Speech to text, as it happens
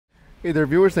Hey there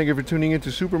viewers, thank you for tuning in to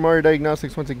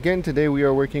Supermariodiagnostics once again. Today we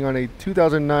are working on a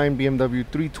 2009 BMW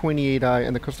 328i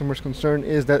and the customer's concern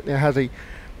is that it has a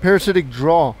parasitic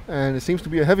draw and it seems to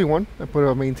be a heavy one. I put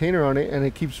a maintainer on it and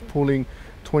it keeps pulling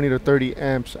 20 to 30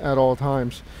 amps at all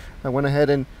times. I went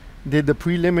ahead and did the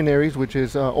preliminaries, which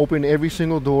is open every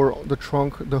single door, the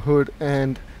trunk, the hood,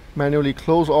 and manually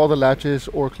close all the latches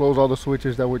or close all the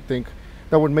switches that would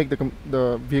make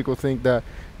the vehicle think that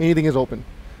anything is open.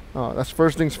 That's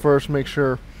first things first. Make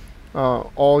sure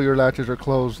all your latches are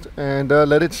closed and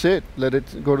let it sit, let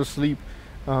it go to sleep.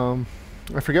 I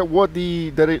forget what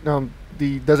the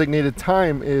designated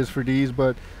time is for these,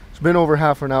 but it's been over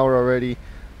half an hour already,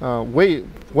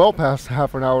 well past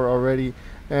half an hour already.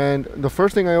 And the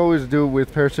first thing I always do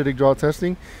with parasitic draw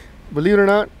testing, believe it or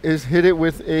not, is hit it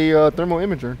with a thermal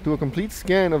imager. Do a complete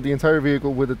scan of the entire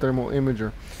vehicle with a thermal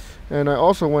imager. And I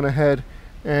also went ahead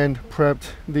and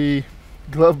prepped the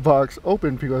glove box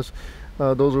open because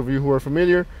those of you who are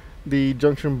familiar, the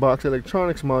junction box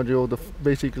electronics module,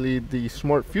 basically the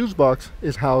smart fuse box,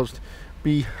 is housed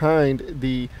behind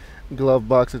the glove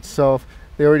box itself.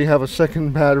 They already have a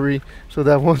second battery, so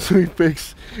that once we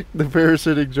fix the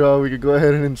parasitic draw, we could go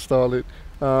ahead and install it.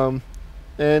 And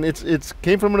it's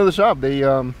came from another shop.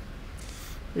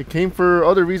 It came for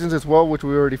other reasons as well, which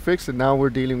we already fixed, and now we're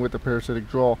dealing with the parasitic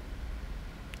draw.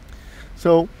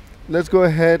 So let's go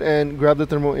ahead and grab the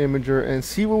thermal imager and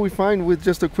see what we find with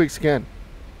just a quick scan.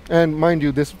 And mind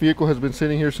you, this vehicle has been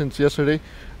sitting here since yesterday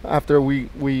after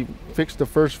we fixed the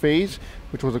first phase,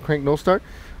 which was a crank no start.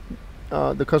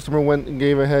 The customer went and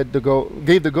gave the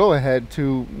go ahead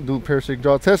to do parasitic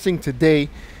draw testing today.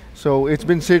 So it's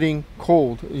been sitting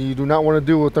cold. You do not want to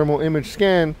do a thermal image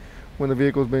scan when the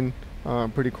vehicle's been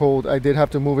pretty cold. I did have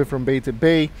to move it from bay to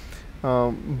bay,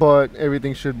 but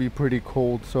everything should be pretty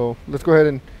cold. So let's go ahead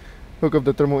and hook up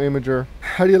the thermal imager.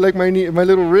 How do you like my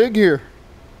little rig here?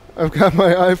 I've got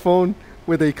my iPhone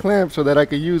with a clamp so that I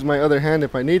could use my other hand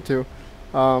if I need to.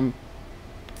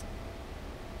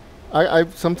 I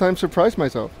sometimes surprise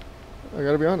myself, I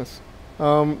gotta be honest.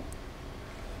 I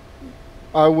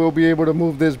will be able to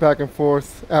move this back and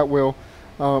forth at will.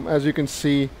 As you can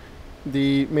see,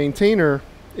 the maintainer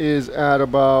is at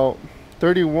about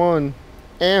 31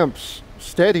 amps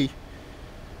steady,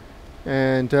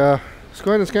 and let's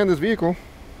go ahead and scan this vehicle.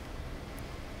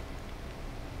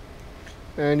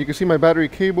 And you can see my battery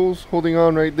cables holding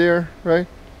on right there, right?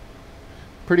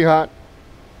 Pretty hot.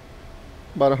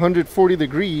 About 140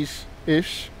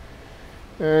 degrees-ish.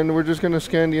 And we're just going to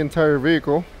scan the entire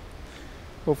vehicle.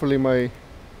 Hopefully my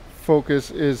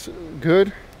focus is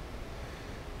good.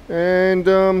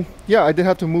 And yeah, I did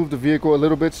have to move the vehicle a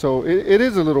little bit, so it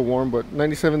is a little warm, but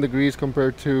 97 degrees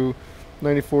compared to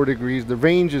 94 degrees. The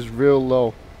range is real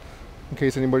low. In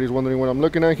case anybody's wondering what I'm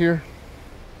looking at here,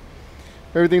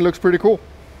 everything looks pretty cool.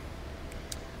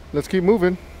 Let's keep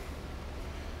moving.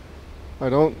 I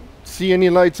don't see any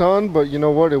lights on, but you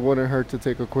know what, it wouldn't hurt to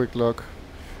take a quick look.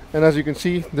 And as you can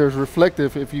see, there's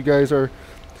reflective. If you guys are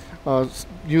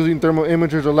using thermal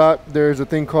imagers a lot, there's a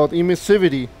thing called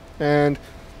emissivity, and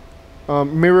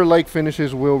mirror-like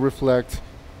finishes will reflect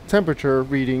temperature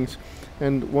readings.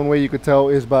 And one way you could tell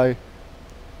is by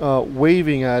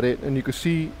waving at it, and you can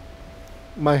see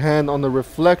my hand on the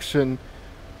reflection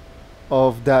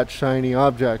of that shiny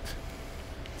object.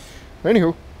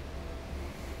 Anywho,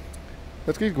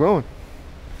 let's keep going.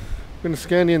 I'm going to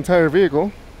scan the entire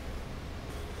vehicle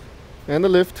and the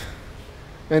lift,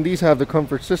 and these have the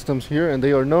comfort systems here, and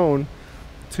they are known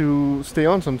to stay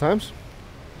on sometimes,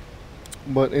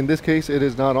 but in this case it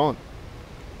is not on.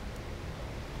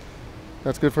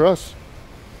 That's good for us.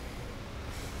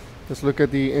 Let's look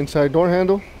at the inside door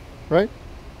handle, right?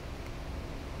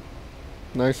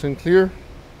 Nice and clear.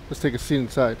 Let's take a seat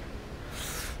inside.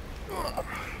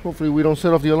 Hopefully we don't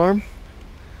set off the alarm.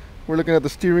 We're looking at the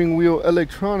steering wheel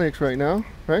electronics right now,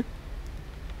 right?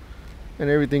 And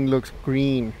everything looks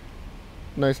green.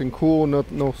 Nice and cool,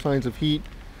 no signs of heat.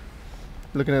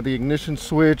 Looking at the ignition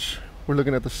switch. We're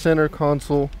looking at the center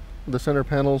console, the center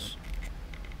panels.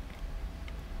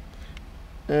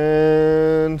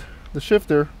 And the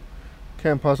shifter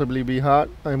can't possibly be hot.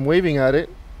 I'm waving at it.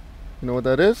 You know what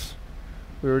that is?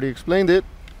 We already explained it.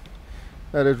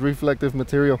 That is reflective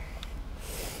material.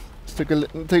 Let's take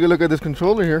a look at this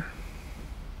controller here.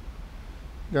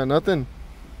 Got nothing.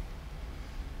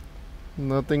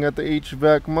 Nothing at the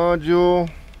HVAC module.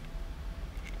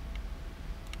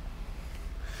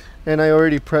 And I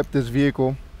already prepped this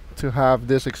vehicle to have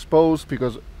this exposed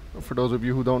because, for those of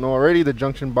you who don't know already, the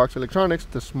junction box electronics,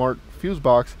 the smart fuse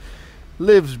box,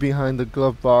 lives behind the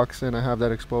glove box, and I have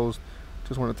that exposed.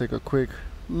 Just want to take a quick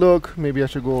look. Maybe I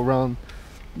should go around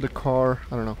the car.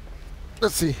 I don't know.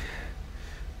 let's see.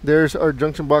 There's our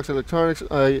junction box electronics.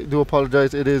 I do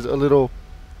apologize, it is a little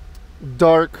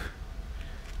dark.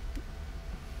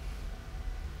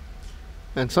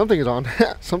 And something is on.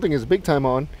 Something is big time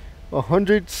on.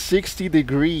 160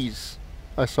 degrees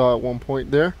I saw at one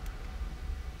point there.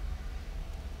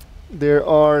 There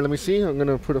are, let me see, I'm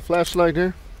gonna put a flashlight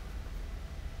here.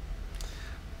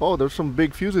 Oh, there's some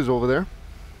big fuses over there.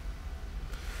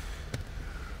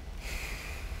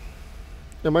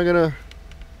 Am I gonna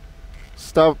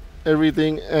stop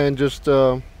everything and just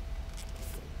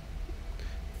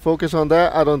focus on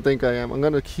that? I don't think I am. I'm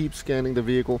gonna keep scanning the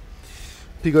vehicle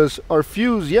because our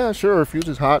fuse, yeah, sure, our fuse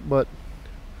is hot, but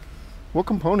what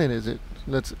component is it?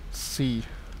 Let's see.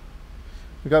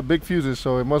 We got big fuses,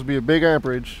 so it must be a big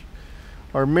amperage.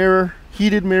 Our mirror,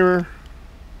 heated mirror.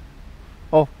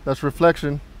 Oh, that's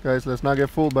reflection, guys. Let's not get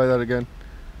fooled by that again.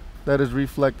 That is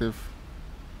reflective.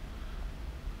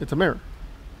 It's a mirror,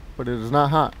 but it is not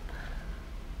hot.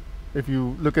 If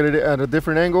you look at it at a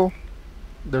different angle,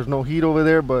 there's no heat over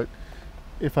there, but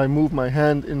if I move my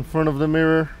hand in front of the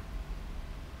mirror,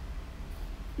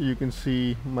 you can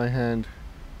see my hand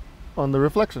on the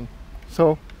reflection.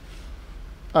 So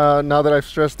now that I've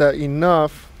stressed that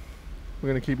enough, we're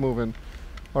gonna keep moving.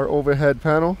 Our overhead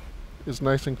panel is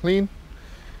nice and clean.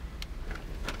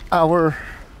 Our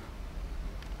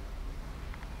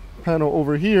panel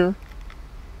over here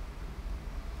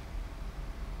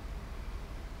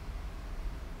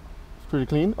is pretty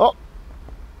clean. Oh,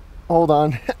 hold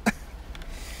on.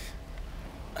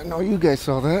 I know you guys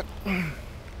saw that.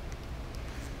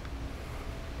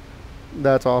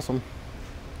 That's awesome.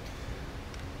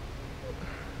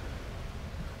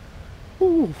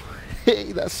 Ooh,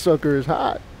 hey, that sucker is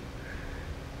hot.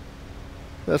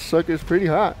 That sucker is pretty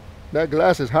hot. That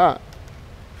glass is hot.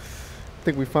 I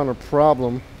think we found a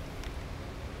problem.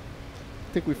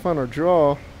 I think we found our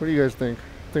draw. What do you guys think?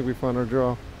 I think we found our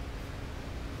draw.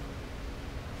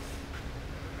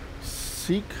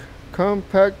 Seek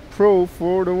Compact Pro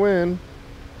for the win.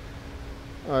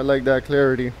 I like that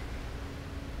clarity.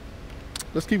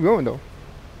 Let's keep going though.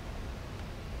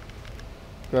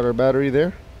 Got our battery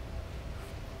there.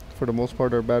 For the most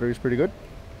part, our battery is pretty good.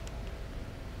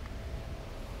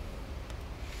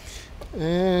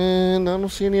 And I don't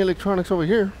see any electronics over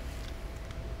here.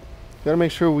 Gotta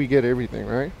make sure we get everything,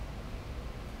 right?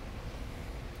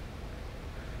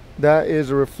 That is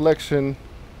a reflection.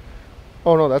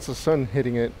 Oh no, that's the sun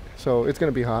hitting it. So it's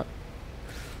gonna be hot.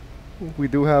 We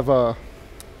do have what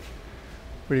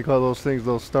do you call those things?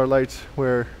 Those starlights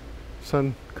where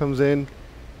sun comes in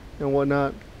and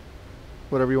whatnot.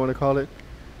 Whatever you want to call it.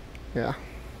 Yeah.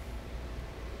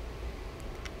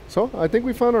 So I think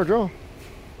we found our draw.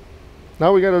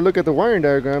 Now we got to look at the wiring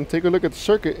diagram, take a look at the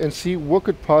circuit, and see what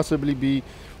could possibly be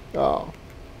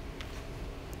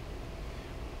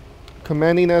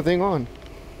commanding that thing on.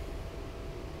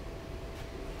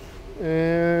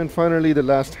 And finally, the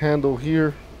last handle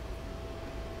here.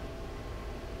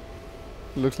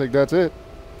 Looks like that's it.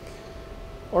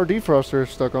 Our defroster is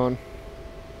stuck on.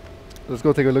 Let's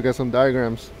go take a look at some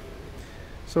diagrams.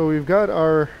 So we've got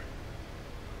our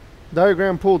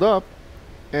diagram pulled up,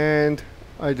 and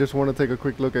I just want to take a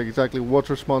quick look at exactly what's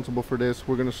responsible for this.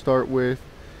 We're going to start with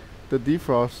the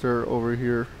defroster over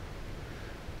here.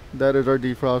 That is our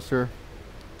defroster.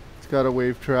 It's got a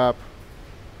wave trap,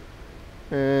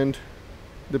 and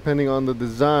depending on the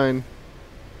design,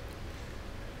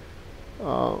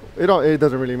 it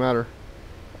doesn't really matter.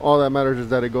 All that matters is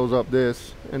that it goes up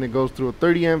this, and it goes through a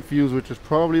 30 amp fuse, which is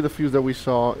probably the fuse that we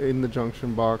saw in the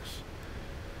junction box,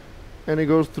 and it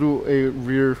goes through a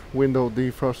rear window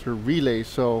defroster relay.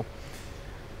 So,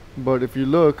 but if you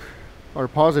look, our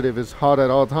positive is hot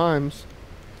at all times,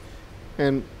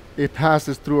 and it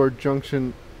passes through our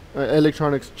junction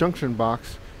electronics junction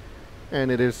box, and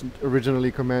it is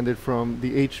originally commanded from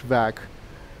the HVAC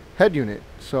head unit.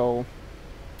 So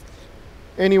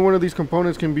any one of these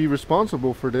components can be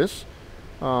responsible for this.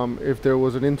 If there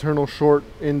was an internal short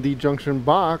in the junction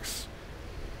box,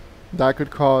 that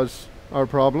could cause our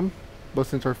problem. But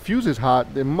since our fuse is hot,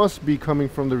 it must be coming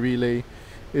from the relay.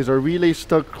 Is our relay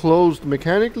stuck closed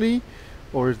mechanically,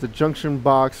 or is the junction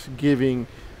box giving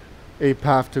a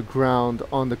path to ground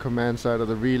on the command side of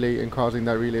the relay and causing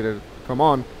that relay to come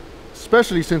on?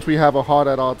 Especially since we have a hot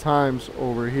at all times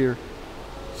over here.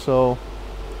 So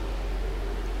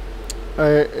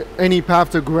any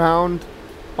path to ground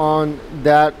on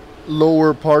that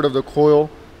lower part of the coil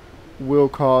will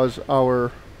cause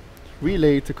our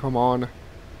relay to come on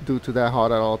due to that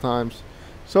hot at all times.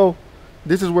 So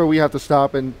this is where we have to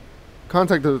stop and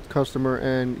contact the customer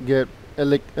and get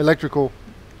electrical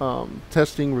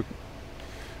testing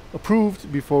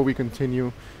approved before we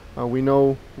continue. We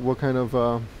know what kind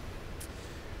of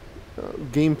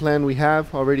game plan we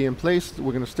have already in place.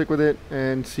 We're going to stick with it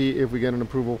and see if we get an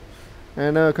approval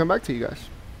and come back to you guys.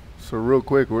 So real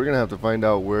quick, we're going to have to find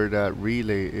out where that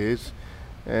relay is.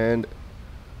 And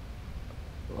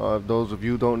those of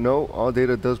you who don't know, All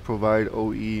Data does provide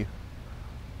OE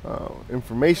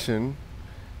information,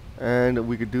 and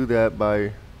we could do that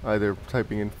by either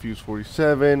typing in fuse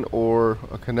 47 or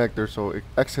a connector. So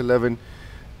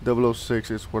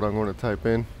X11006 is what I'm going to type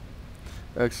in,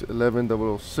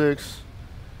 X11006,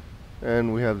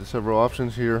 and we have the several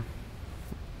options here,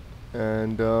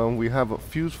 and we have a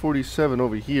fuse 47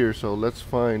 over here. So let's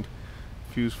find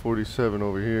fuse 47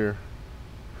 over here.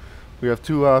 We have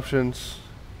two options.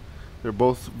 They're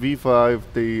both V5.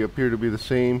 They appear to be the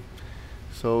same,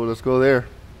 so let's go there.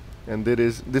 And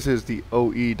this is the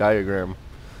OE diagram.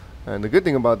 And the good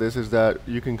thing about this is that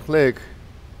you can click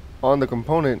on the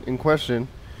component in question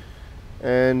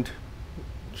and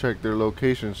check their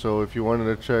location. So if you wanted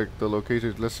to check the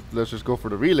locations, let's just go for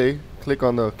the relay. Click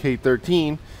on the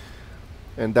K13,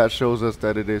 and that shows us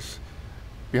that it is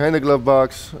behind the glove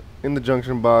box, in the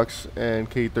junction box, and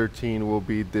K13 will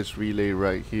be this relay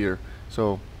right here.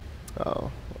 So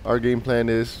our game plan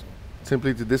is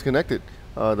simply to disconnect it.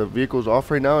 The vehicle's off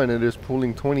right now, and it is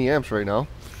pulling 20 amps right now.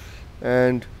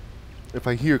 And if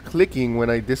I hear clicking when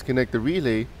I disconnect the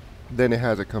relay, then it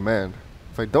has a command.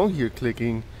 If I don't hear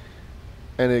clicking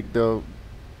and the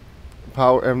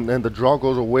power and the draw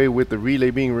goes away with the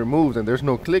relay being removed and there's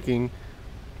no clicking,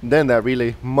 then that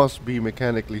relay must be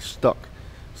mechanically stuck.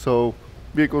 So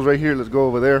vehicle's right here. Let's go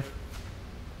over there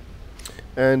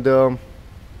and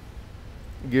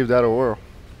give that a whirl.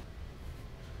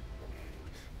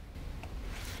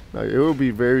 Now, it will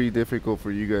be very difficult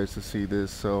for you guys to see this,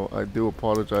 so I do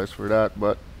apologize for that,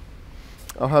 but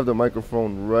I'll have the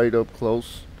microphone right up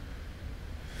close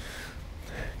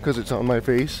because it's on my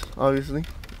face, obviously,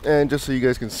 and just so you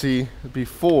guys can see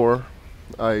before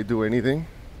I do anything.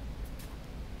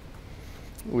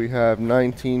 We have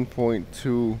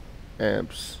 19.2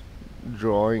 amps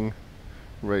drawing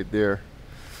right there.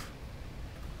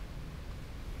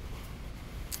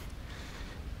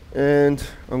 And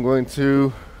I'm going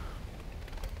to,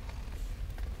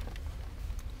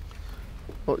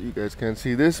 well, you guys can't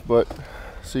see this, but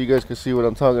so you guys can see what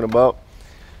I'm talking about,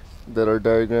 that our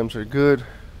diagrams are good.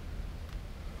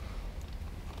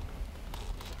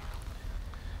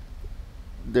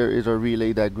 There is our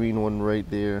relay, that green one right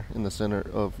there in the center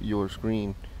of your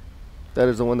screen. That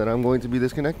is the one that I'm going to be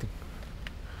disconnecting.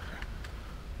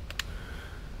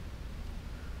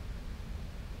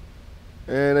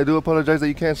 And I do apologize that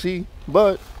you can't see,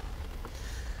 but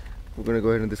we're going to go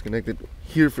ahead and disconnect it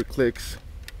here for clicks.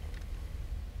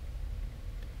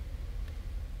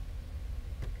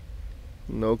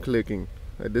 No clicking.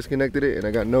 I disconnected it and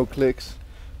I got no clicks.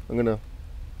 I'm going to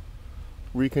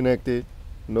reconnect it.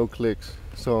 No clicks.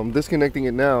 So I'm disconnecting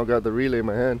it now. I got the relay in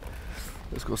my hand.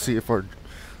 Let's go see if our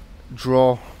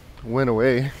draw went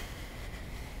away.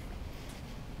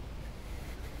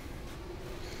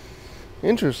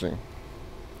 Interesting.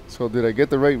 So did I get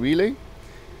the right relay?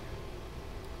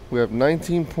 We have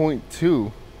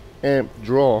 19.2 amp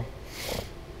draw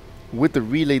with the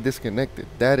relay disconnected.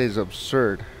 That is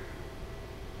absurd.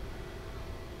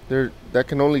 That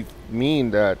can only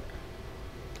mean that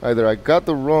either I got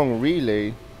the wrong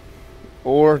relay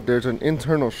or there's an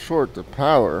internal short to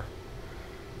power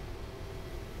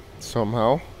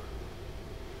somehow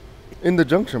in the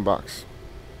junction box.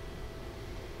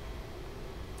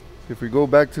 If we go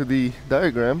back to the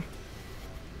diagram,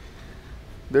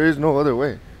 there is no other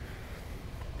way.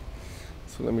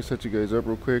 So let me set you guys up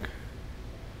real quick.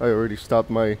 I already stopped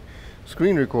my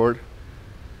screen record.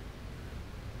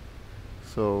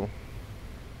 So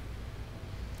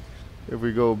if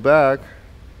we go back,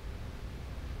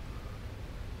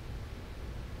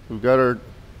 we've got our,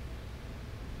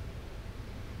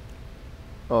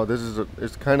 oh,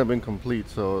 it's kind of incomplete.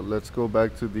 So let's go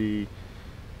back to the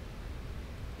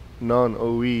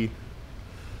non-OE.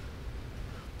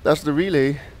 That's the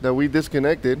relay that we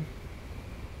disconnected.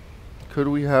 Could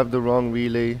we have the wrong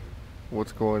relay?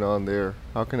 What's going on there?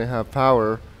 How can it have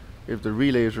power if the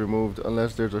relay is removed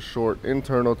unless there's a short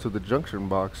internal to the junction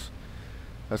box?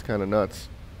 That's kind of nuts.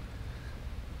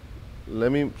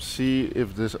 Let me see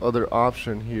if this other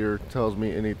option here tells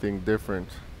me anything different.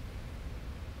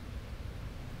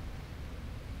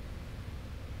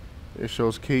 It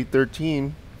shows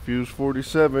K13 fuse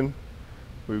 47.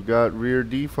 We've got rear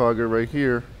defogger right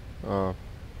here.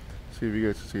 See if you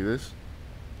guys can see this.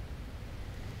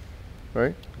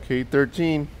 Right,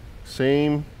 K13,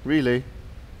 same relay.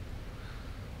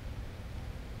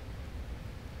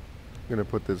 gonna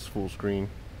put this full screen.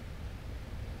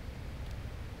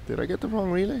 Did I get the wrong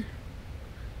relay?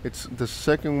 It's the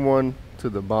second one to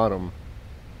the bottom.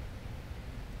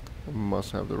 I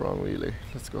must have the wrong relay.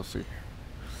 Let's go see.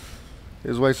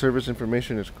 This is why service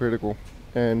information is critical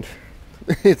and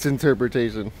its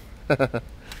interpretation.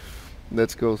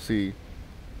 Let's go see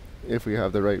if we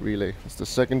have the right relay. It's the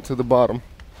second to the bottom.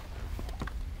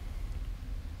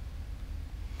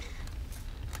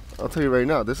 I'll tell you right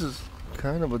now, this is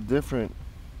kind of a different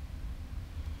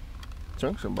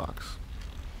junction box.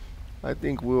 I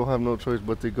think we'll have no choice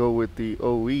but to go with the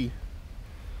OE,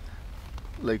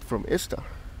 like from ISTA,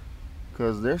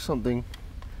 because there's something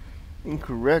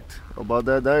incorrect about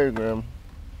that diagram.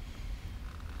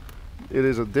 It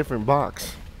is a different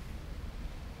box,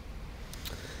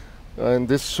 and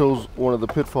this shows one of the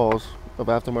pitfalls of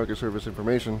aftermarket service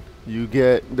information.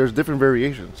 There's different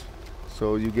variations,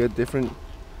 so you get different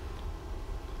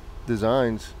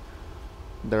designs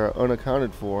that are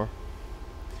unaccounted for.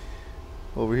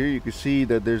 Over here you can see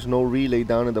that there's no relay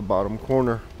down in the bottom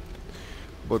corner,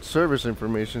 but service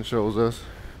information shows us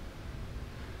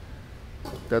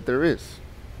that there is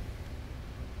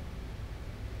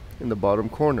in the bottom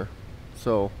corner.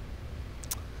 So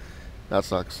that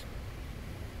sucks.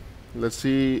 Let's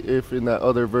see if in that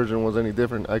other version was any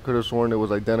different. I could have sworn it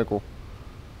was identical.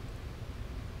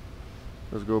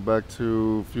 Let's go back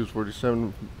to fuse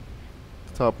 47,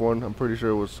 top one. I'm pretty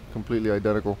sure it was completely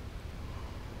identical.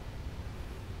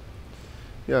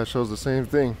 Yeah, it shows the same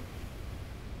thing.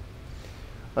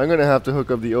 I'm gonna have to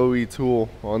hook up the OE tool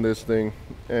on this thing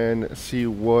and see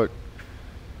what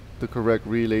the correct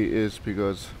relay is,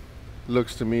 because it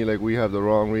looks to me like we have the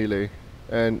wrong relay.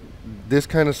 And this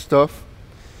kind of stuff,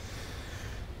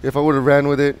 if I would have ran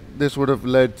with it, this would have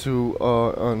led to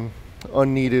an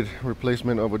unneeded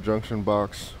replacement of a junction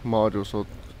box module. So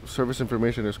service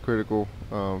information is critical.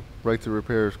 Right to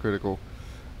repair is critical.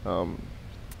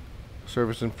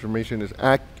 Service information is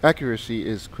accuracy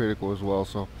is critical as well.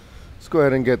 So let's go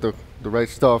ahead and get the right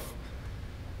stuff.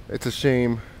 It's a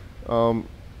shame.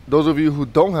 Those of you who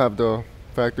don't have the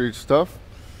factory stuff,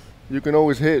 you can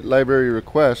always hit library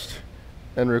request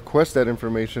and request that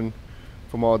information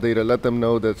from All Data. Let them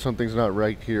know that something's not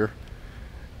right here,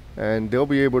 and they'll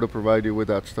be able to provide you with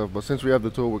that stuff. But since we have the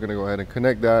tool, we're gonna go ahead and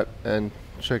connect that and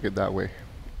check it that way.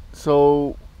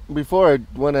 So before I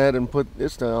went ahead and put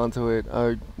ISTA onto it,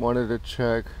 I wanted to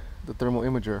check the thermal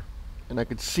imager, and I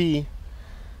could see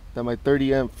that my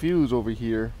 30 amp fuse over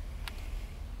here,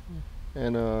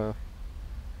 and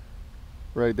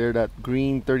right there, that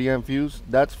green 30 amp fuse,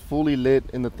 that's fully lit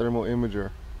in the thermal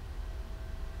imager.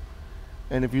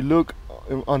 And if you look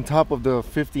on top of the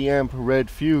 50 amp red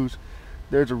fuse,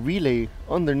 there's a relay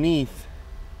underneath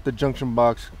the junction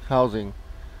box housing,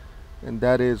 and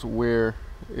that is where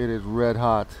it is red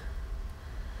hot.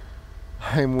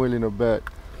 I'm willing to bet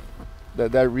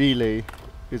that that relay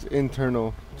is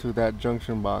internal to that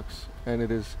junction box, and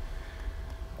it is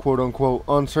quote unquote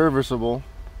unserviceable.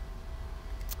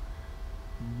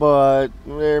 But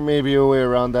there may be a way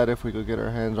around that if we could get our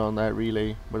hands on that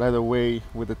relay. But either way,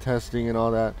 with the testing and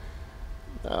all that,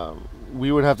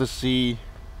 we would have to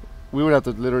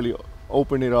literally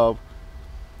open it up,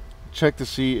 check to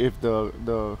see if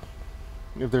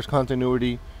if there's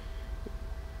continuity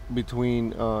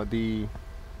between the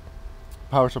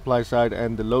power supply side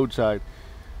and the load side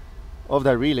of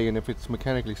that relay, and if it's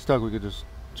mechanically stuck, we could just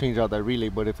change out that relay.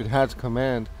 But if it has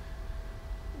command,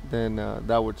 then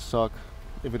that would suck.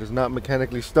 If it is not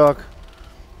mechanically stuck,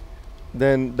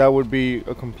 then that would be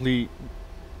a complete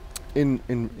being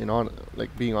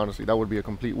honestly, that would be a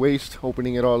complete waste,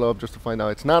 opening it all up just to find out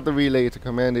it's not the relay, it's a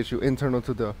command issue internal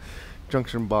to the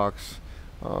junction box.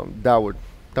 That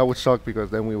would suck,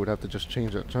 because then we would have to just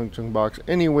change that junction box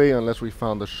anyway, unless we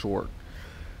found the short.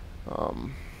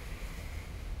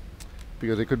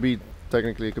 Because it could be,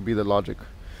 technically it could be the logic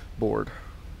board,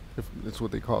 if that's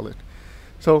what they call it.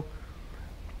 So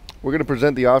we're going to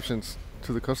present the options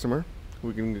to the customer.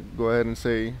 We can go ahead and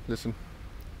say, listen,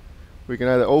 we can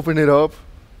either open it up,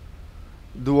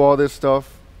 do all this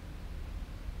stuff,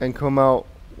 and come out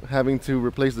having to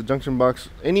replace the junction box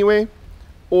anyway,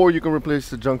 or you can replace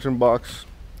the junction box,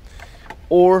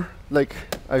 or like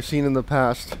I've seen in the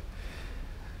past,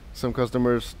 some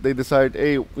customers, they decide,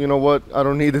 hey, you know what, I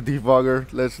don't need the defogger,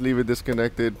 let's leave it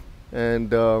disconnected,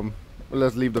 and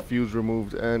let's leave the fuse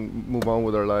removed and move on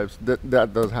with our lives.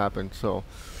 That does happen. So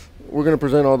we're going to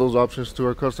present all those options to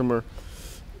our customer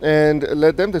and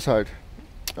let them decide.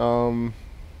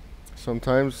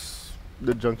 Sometimes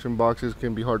the junction boxes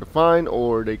can be hard to find,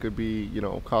 or they could be,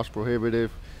 cost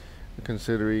prohibitive,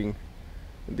 considering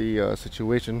the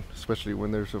situation, especially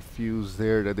when there's a fuse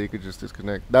there that they could just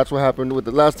disconnect. That's what happened with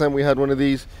the last time we had one of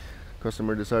these.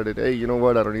 Customer decided, hey, you know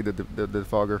what, I don't need the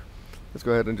defogger, let's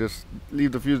go ahead and just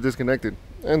leave the fuse disconnected.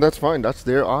 And that's fine, that's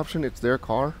their option, it's their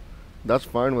car, that's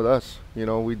fine with us. You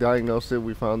know, we diagnosed it,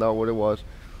 we found out what it was.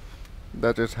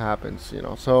 That just happens, you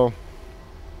know. So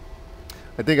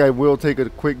I think I will take a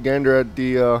quick gander at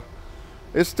the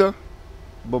ISTA,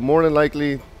 but more than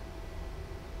likely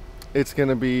it's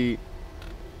gonna be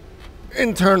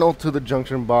internal to the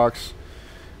junction box.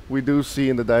 We do see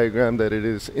in the diagram that it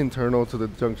is internal to the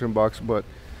junction box, but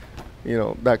you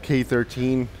know, that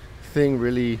K13 thing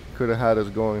really could have had us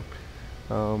going.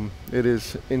 It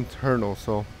is internal,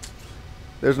 so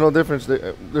there's no difference.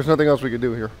 There's nothing else we could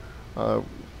do here. I'm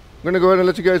gonna go ahead and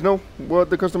let you guys know what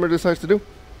the customer decides to do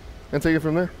and take it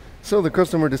from there. So the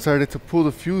customer decided to pull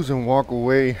the fuse and walk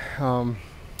away.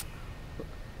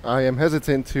 I am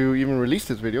hesitant to even release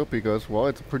this video because, well,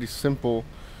 it's a pretty simple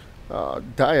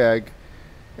diag,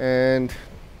 and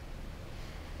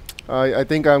I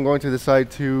think I'm going to decide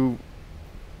to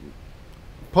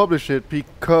publish it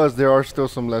because there are still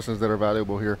some lessons that are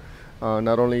valuable here.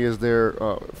 Not only is there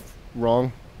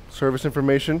wrong service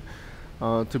information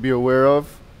to be aware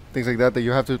of, things like that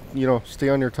you have to, you know, stay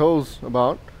on your toes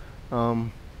about,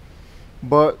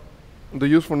 but the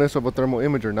usefulness of a thermal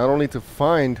imager, not only to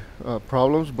find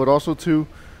problems, but also to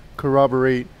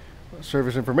corroborate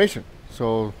service information.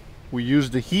 So we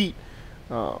used the heat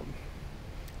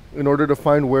in order to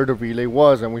find where the relay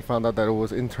was, and we found out that it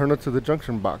was internal to the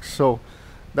junction box. So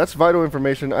that's vital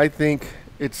information. I think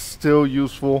it's still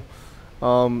useful,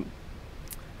 but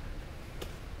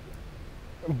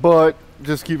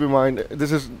just keep in mind,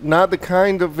 this is not the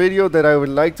kind of video that I would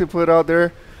like to put out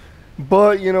there,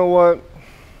 but you know what,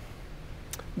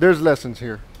 there's lessons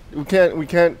here. We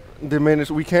can't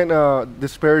diminish, we can't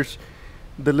disparage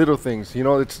the little things. You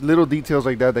know, it's little details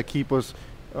like that that keep us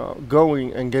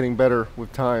going and getting better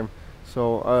with time.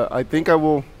 So I think I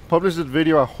will publish this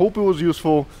video. I hope it was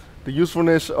useful. The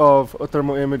usefulness of a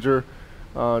thermal imager,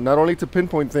 not only to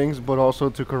pinpoint things, but also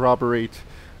to corroborate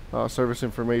service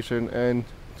information and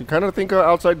to kind of think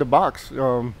outside the box.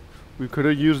 We could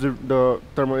have used the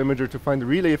thermal imager to find the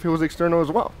relay if it was external as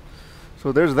well.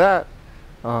 So there's that.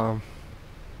 And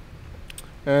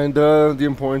the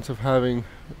importance of having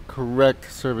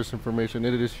correct service information.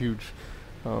 It is huge.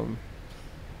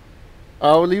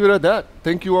 I'll leave it at that.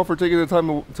 Thank you all for taking the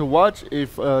time to watch.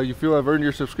 If you feel I've earned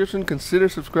your subscription, consider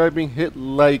subscribing, hit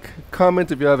like,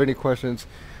 comment if you have any questions.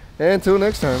 And until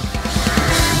next time.